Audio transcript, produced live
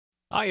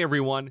Hi,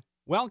 everyone.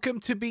 Welcome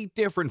to Be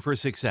Different for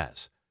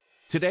Success.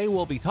 Today,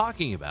 we'll be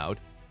talking about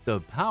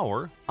the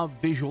power of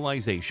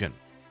visualization.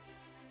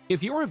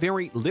 If you're a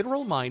very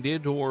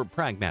literal-minded or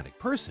pragmatic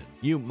person,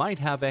 you might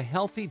have a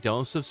healthy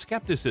dose of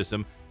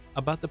skepticism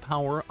about the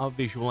power of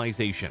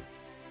visualization.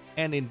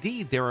 And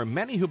indeed, there are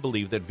many who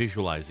believe that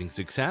visualizing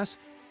success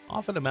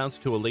often amounts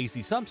to a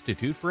lazy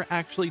substitute for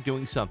actually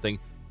doing something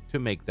to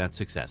make that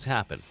success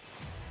happen.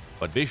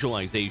 But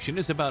visualization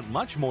is about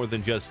much more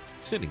than just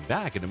sitting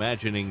back and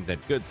imagining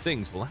that good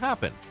things will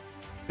happen.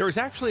 There is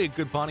actually a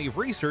good body of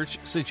research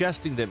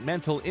suggesting that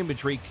mental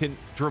imagery can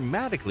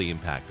dramatically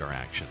impact our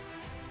actions.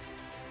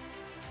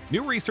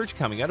 New research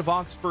coming out of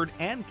Oxford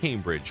and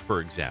Cambridge,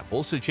 for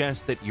example,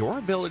 suggests that your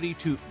ability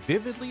to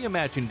vividly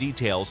imagine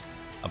details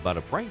about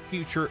a bright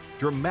future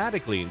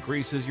dramatically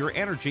increases your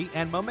energy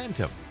and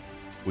momentum,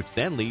 which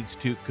then leads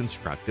to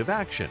constructive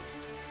action.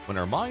 When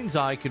our mind's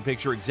eye can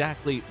picture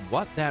exactly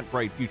what that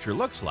bright future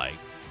looks like,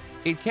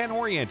 it can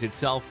orient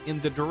itself in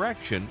the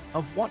direction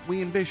of what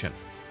we envision.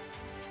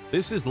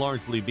 This is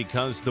largely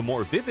because the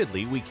more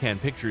vividly we can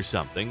picture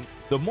something,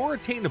 the more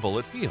attainable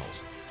it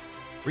feels.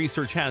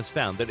 Research has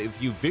found that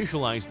if you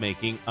visualize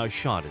making a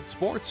shot in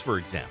sports, for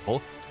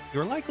example,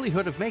 your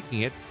likelihood of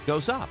making it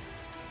goes up.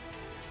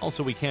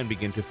 Also, we can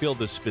begin to feel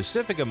the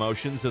specific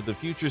emotions of the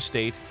future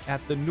state at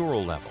the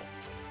neural level.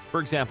 For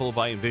example,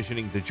 by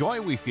envisioning the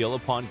joy we feel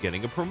upon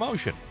getting a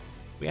promotion,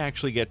 we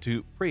actually get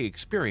to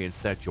pre-experience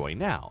that joy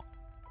now.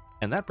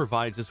 And that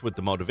provides us with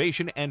the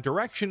motivation and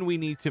direction we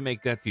need to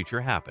make that future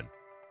happen.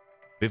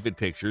 Vivid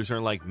pictures are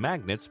like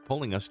magnets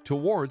pulling us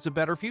towards a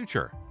better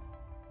future.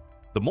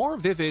 The more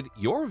vivid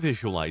your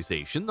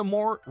visualization, the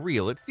more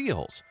real it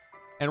feels.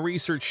 And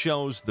research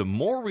shows the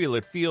more real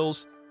it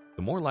feels,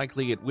 the more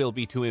likely it will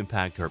be to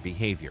impact our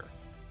behavior.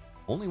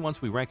 Only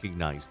once we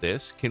recognize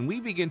this can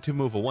we begin to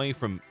move away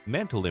from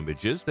mental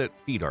images that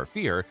feed our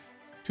fear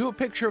to a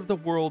picture of the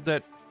world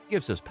that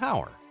gives us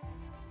power.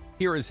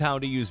 Here is how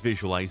to use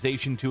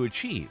visualization to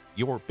achieve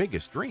your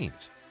biggest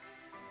dreams.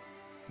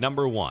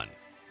 Number 1.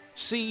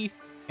 See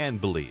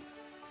and believe.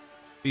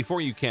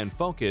 Before you can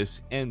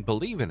focus and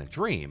believe in a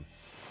dream,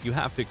 you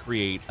have to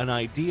create an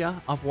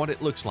idea of what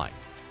it looks like.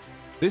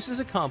 This is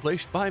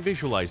accomplished by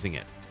visualizing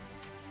it.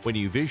 When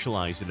you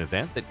visualize an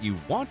event that you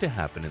want to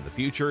happen in the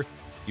future,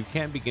 you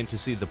can begin to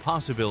see the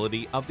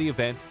possibility of the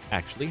event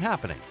actually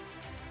happening.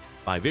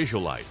 By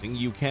visualizing,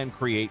 you can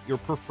create your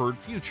preferred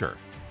future.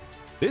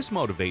 This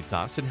motivates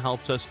us and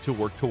helps us to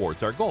work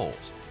towards our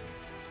goals.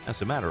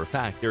 As a matter of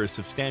fact, there is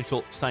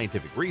substantial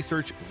scientific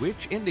research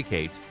which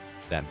indicates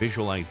that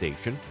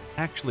visualization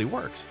actually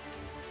works.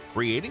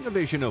 Creating a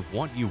vision of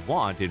what you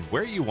want and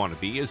where you want to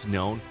be is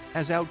known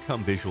as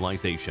outcome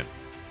visualization.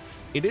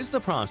 It is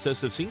the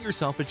process of seeing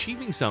yourself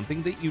achieving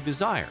something that you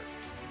desire.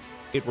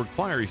 It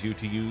requires you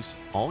to use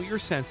all your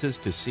senses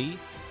to see,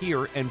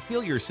 hear, and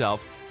feel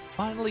yourself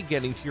finally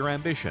getting to your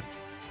ambition.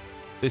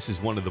 This is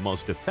one of the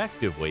most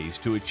effective ways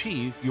to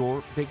achieve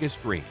your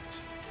biggest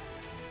dreams.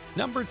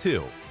 Number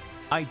 2.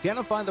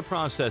 Identify the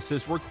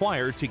processes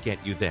required to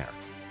get you there.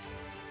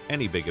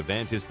 Any big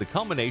event is the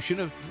culmination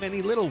of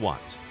many little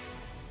ones.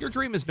 Your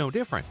dream is no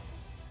different.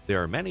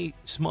 There are many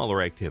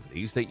smaller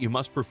activities that you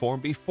must perform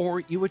before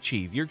you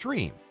achieve your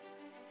dream.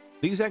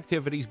 These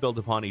activities build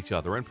upon each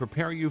other and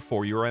prepare you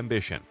for your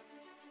ambition.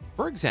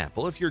 For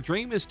example, if your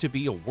dream is to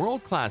be a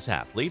world-class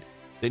athlete,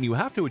 then you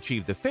have to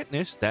achieve the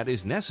fitness that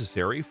is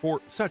necessary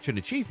for such an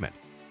achievement.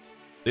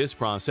 This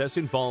process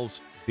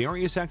involves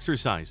various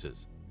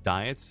exercises,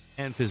 diets,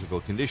 and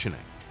physical conditioning.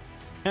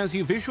 As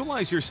you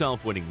visualize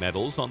yourself winning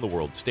medals on the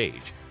world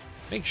stage,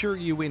 make sure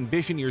you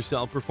envision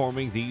yourself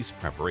performing these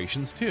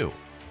preparations too.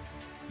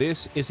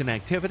 This is an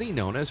activity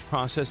known as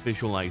process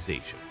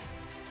visualization.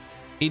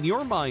 In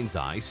your mind's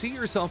eye, see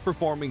yourself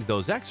performing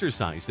those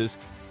exercises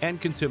and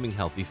consuming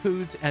healthy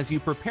foods as you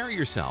prepare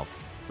yourself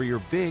for your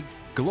big,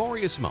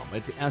 glorious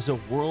moment as a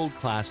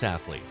world-class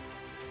athlete.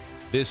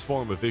 This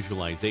form of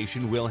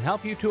visualization will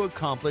help you to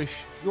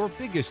accomplish your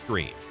biggest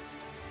dream.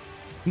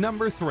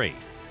 Number 3.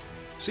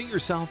 See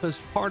yourself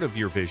as part of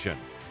your vision.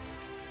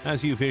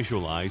 As you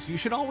visualize, you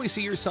should always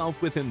see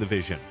yourself within the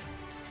vision.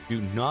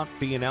 Do not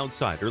be an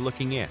outsider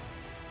looking in.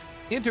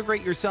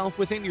 Integrate yourself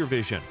within your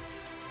vision.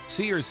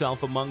 See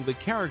yourself among the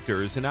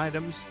characters and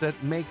items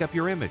that make up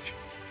your image.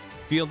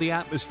 Feel the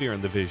atmosphere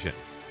in the vision.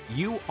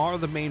 You are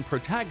the main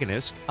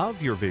protagonist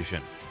of your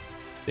vision.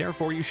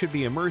 Therefore, you should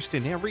be immersed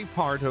in every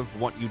part of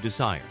what you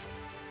desire.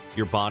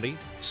 Your body,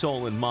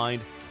 soul, and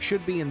mind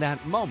should be in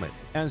that moment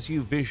as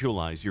you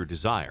visualize your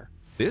desire.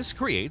 This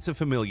creates a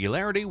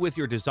familiarity with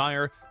your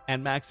desire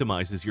and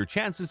maximizes your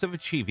chances of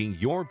achieving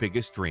your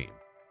biggest dream.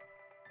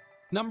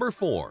 Number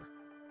 4.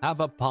 Have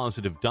a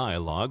positive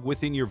dialogue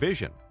within your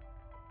vision.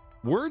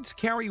 Words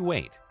carry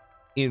weight.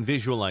 In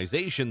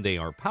visualization, they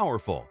are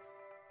powerful.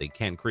 They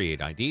can create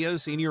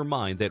ideas in your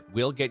mind that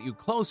will get you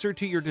closer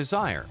to your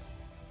desire.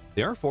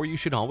 Therefore, you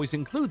should always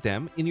include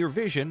them in your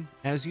vision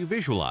as you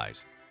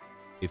visualize.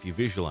 If you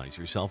visualize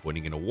yourself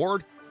winning an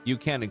award, you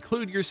can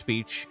include your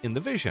speech in the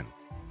vision.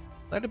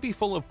 Let it be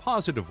full of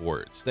positive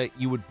words that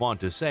you would want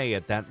to say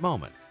at that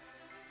moment.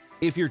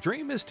 If your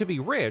dream is to be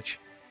rich,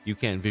 you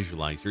can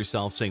visualize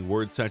yourself saying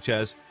words such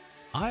as,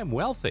 "I'm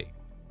wealthy."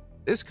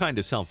 This kind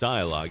of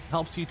self-dialogue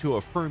helps you to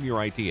affirm your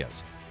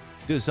ideas,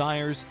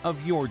 desires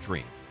of your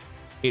dream.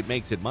 It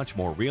makes it much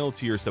more real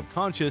to your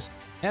subconscious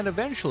and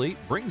eventually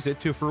brings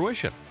it to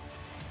fruition.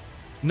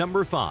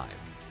 Number 5.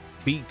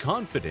 Be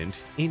confident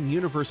in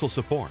universal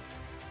support.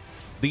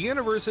 The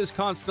universe is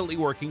constantly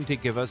working to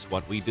give us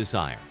what we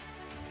desire.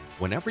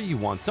 Whenever you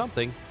want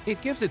something,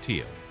 it gives it to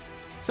you.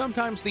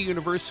 Sometimes the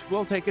universe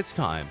will take its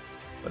time,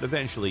 but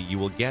eventually you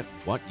will get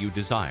what you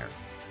desire.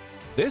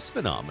 This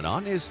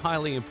phenomenon is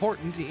highly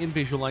important in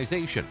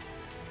visualization.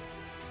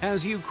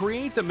 As you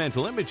create the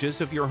mental images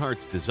of your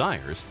heart's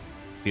desires,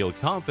 feel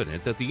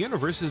confident that the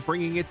universe is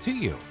bringing it to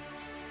you.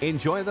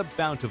 Enjoy the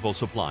bountiful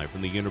supply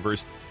from the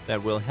universe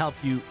that will help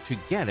you to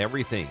get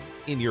everything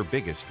in your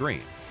biggest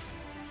dream.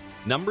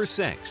 Number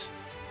 6.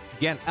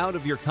 Get out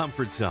of your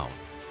comfort zone.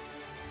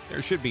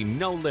 There should be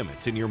no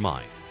limits in your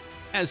mind.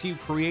 As you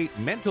create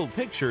mental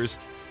pictures,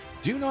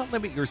 do not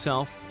limit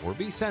yourself or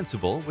be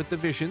sensible with the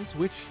visions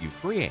which you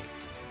create.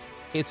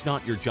 It's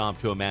not your job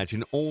to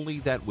imagine only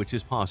that which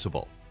is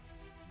possible.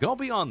 Go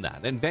beyond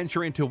that and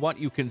venture into what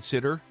you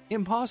consider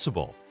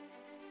impossible.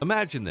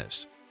 Imagine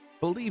this,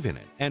 believe in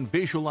it, and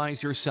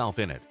visualize yourself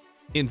in it.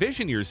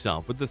 Envision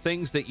yourself with the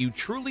things that you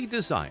truly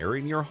desire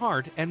in your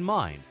heart and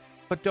mind,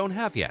 but don't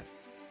have yet.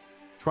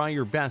 Try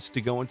your best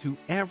to go into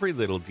every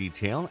little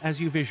detail as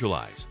you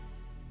visualize.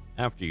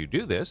 After you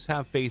do this,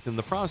 have faith in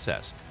the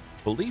process,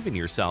 believe in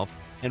yourself,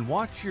 and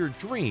watch your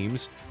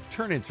dreams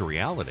turn into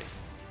reality.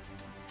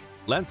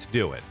 Let's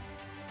do it.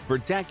 For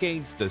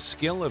decades, the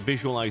skill of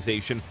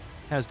visualization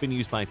has been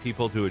used by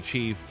people to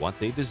achieve what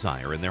they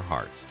desire in their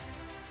hearts.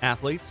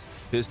 Athletes,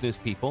 business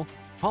people,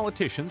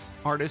 politicians,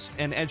 artists,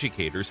 and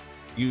educators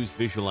use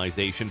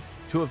visualization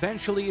to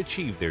eventually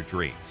achieve their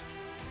dreams.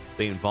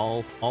 They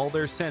involve all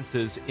their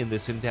senses in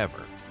this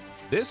endeavor.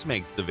 This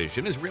makes the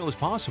vision as real as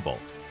possible.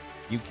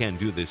 You can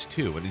do this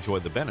too and enjoy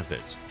the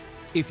benefits.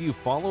 If you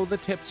follow the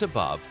tips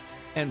above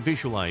and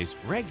visualize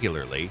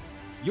regularly,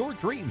 your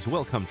dreams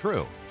will come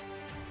true.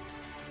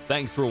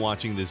 Thanks for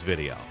watching this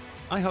video.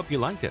 I hope you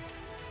liked it.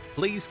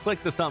 Please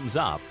click the thumbs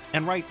up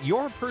and write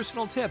your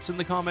personal tips in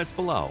the comments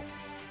below.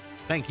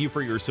 Thank you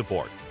for your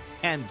support.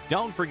 And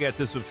don't forget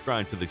to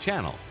subscribe to the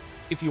channel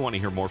if you want to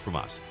hear more from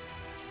us.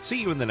 See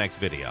you in the next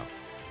video.